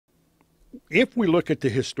if we look at the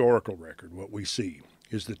historical record, what we see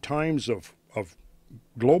is the times of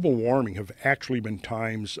global warming have actually been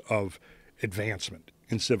times of advancement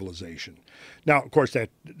in civilization. Now, of course, that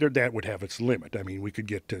would have its limit. I mean, we could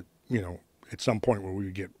get to, at some point where we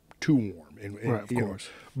would get too warm. Right, of course.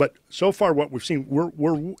 But so far what we've seen,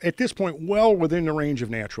 we're at this point well within the range of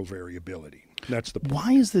natural variability. That's the point.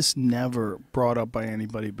 Why is this never brought up by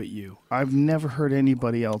anybody but you? I've never heard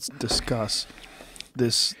anybody else discuss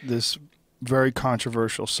this very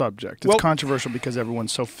controversial subject. It's controversial because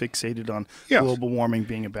everyone's so fixated on global warming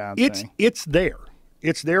being a bad thing. It's there.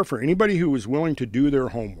 It's there for anybody who is willing to do their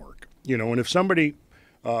homework. And if somebody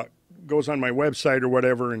goes on my website or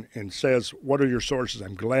whatever and says, what are your sources?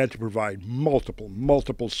 I'm glad to provide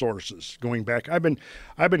multiple sources going back. I've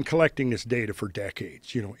been collecting this data for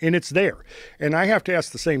decades, and it's there. And I have to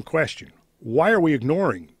ask the same question. Why are we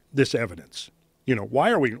ignoring this evidence? Why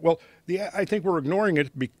are we? Well, I think we're ignoring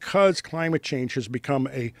it because climate change has become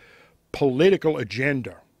a political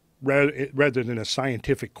agenda rather than a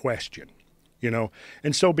scientific question,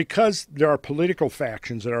 And so because there are political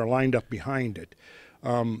factions that are lined up behind it,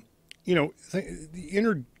 the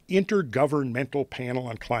Intergovernmental Panel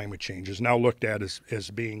on Climate Change is now looked at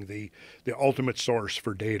as being the ultimate source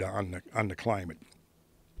for data on the climate.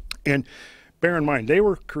 And bear in mind, they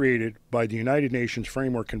were created by the United Nations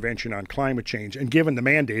Framework Convention on Climate Change and given the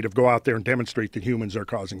mandate of go out there and demonstrate that humans are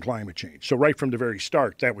causing climate change. So right from the very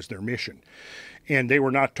start, that was their mission. And they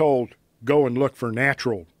were not told, go and look for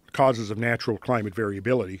natural causes of natural climate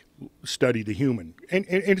variability, study the human. And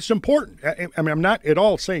it's important. I mean, I'm not at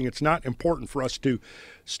all saying it's not important for us to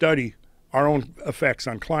study our own effects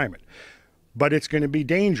on climate. But it's going to be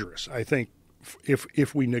dangerous, I think,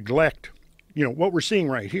 if we neglect, what we're seeing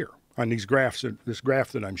right here on these graphs, this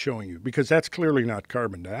graph that I'm showing you, because that's clearly not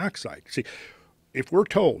carbon dioxide. See, if we're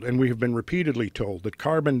told, and we have been repeatedly told, that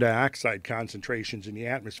carbon dioxide concentrations in the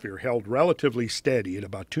atmosphere held relatively steady at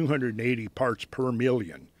about 280 parts per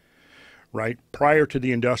million, right, prior to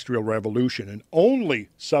the Industrial Revolution, and only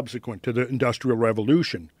subsequent to the Industrial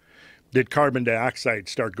Revolution did carbon dioxide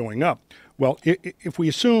start going up. Well, if we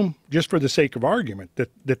assume, just for the sake of argument,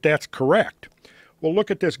 that that's correct, well, look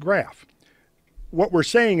at this graph. What we're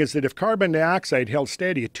saying is that if carbon dioxide held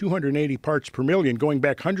steady at 280 parts per million going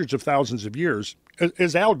back hundreds of thousands of years,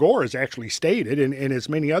 as Al Gore has actually stated, and as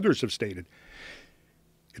many others have stated,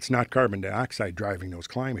 it's not carbon dioxide driving those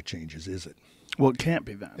climate changes, is it? Well, it can't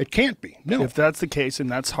be that. It can't be, no. If that's the case, and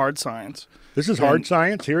that's hard science. This is hard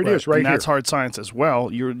science. Here it is, right here. And that's hard science as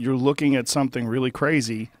well. You're looking at something really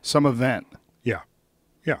crazy, some event.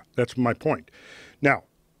 Yeah, that's my point. Now,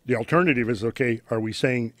 the alternative is, okay, are we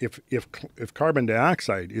saying if carbon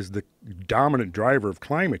dioxide is the dominant driver of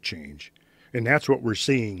climate change, and that's what we're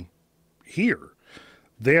seeing here,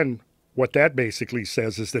 then what that basically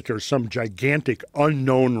says is that there's some gigantic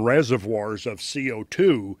unknown reservoirs of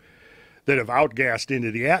CO2 that have outgassed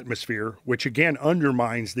into the atmosphere, which again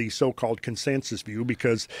undermines the so-called consensus view,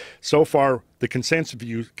 because so far the consensus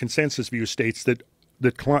view states that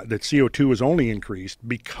CO2 has only increased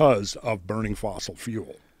because of burning fossil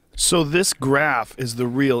fuel. So this graph is the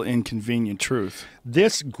real inconvenient truth.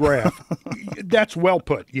 This graph, that's well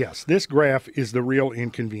put, yes. This graph is the real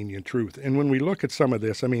inconvenient truth. And when we look at some of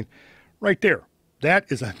this, I mean, right there, that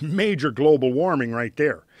is a major global warming right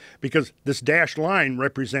there, because this dashed line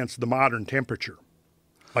represents the modern temperature.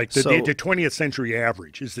 Like the 20th century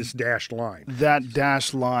average is this dashed line. That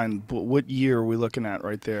dashed line, what year are we looking at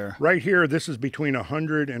right there? Right here, this is between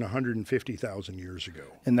 100 and 150,000 years ago.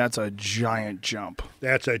 And that's a giant jump.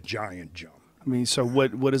 That's a giant jump. I mean, so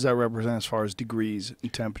what does that represent as far as degrees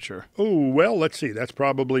and temperature? Oh, well, let's see. That's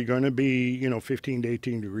probably going to be, 15 to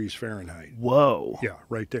 18 degrees Fahrenheit. Whoa. Yeah,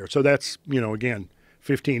 right there. So that's, again,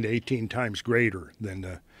 15 to 18 times greater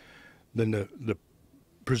than the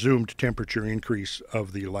presumed temperature increase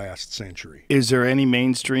of the last century. Is there any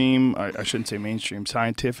mainstream, I shouldn't say mainstream,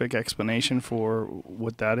 scientific explanation for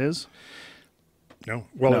what that is? No.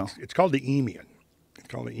 Well, No. It's called the Eemian. It's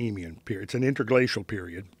called the Eemian period. It's an interglacial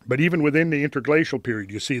period. But even within the interglacial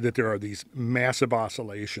period, you see that there are these massive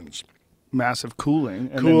oscillations. Massive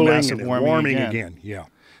cooling and Cooling then massive and warming again. Yeah.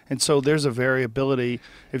 And so there's a variability.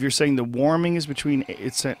 If you're saying the warming is between,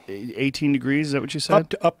 it's at 18 degrees, is that what you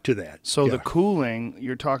said? Up to that. So yeah. the cooling,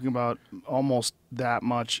 you're talking about almost that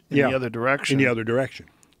much in the other direction. In the other direction.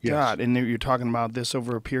 Yes. God, and you're talking about this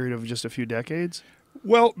over a period of just a few decades?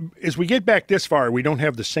 Well, as we get back this far, we don't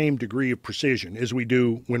have the same degree of precision as we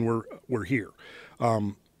do when we're here.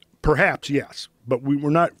 Perhaps, yes, but we're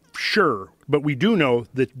not sure. But we do know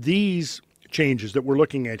that these changes that we're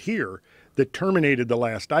looking at here that terminated the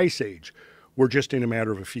last ice age were just in a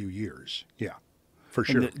matter of a few years. Yeah. for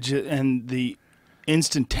sure. And the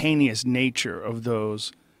instantaneous nature of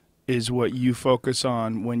those is what you focus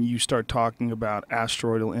on when you start talking about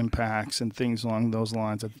asteroidal impacts and things along those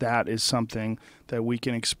lines. That is something that we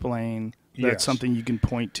can explain. That's something you can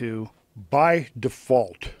point to. By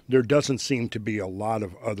default, there doesn't seem to be a lot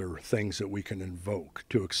of other things that we can invoke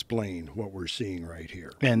to explain what we're seeing right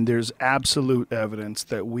here. And there's absolute evidence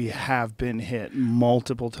that we have been hit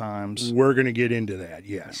multiple times. We're going to get into that,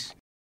 yes.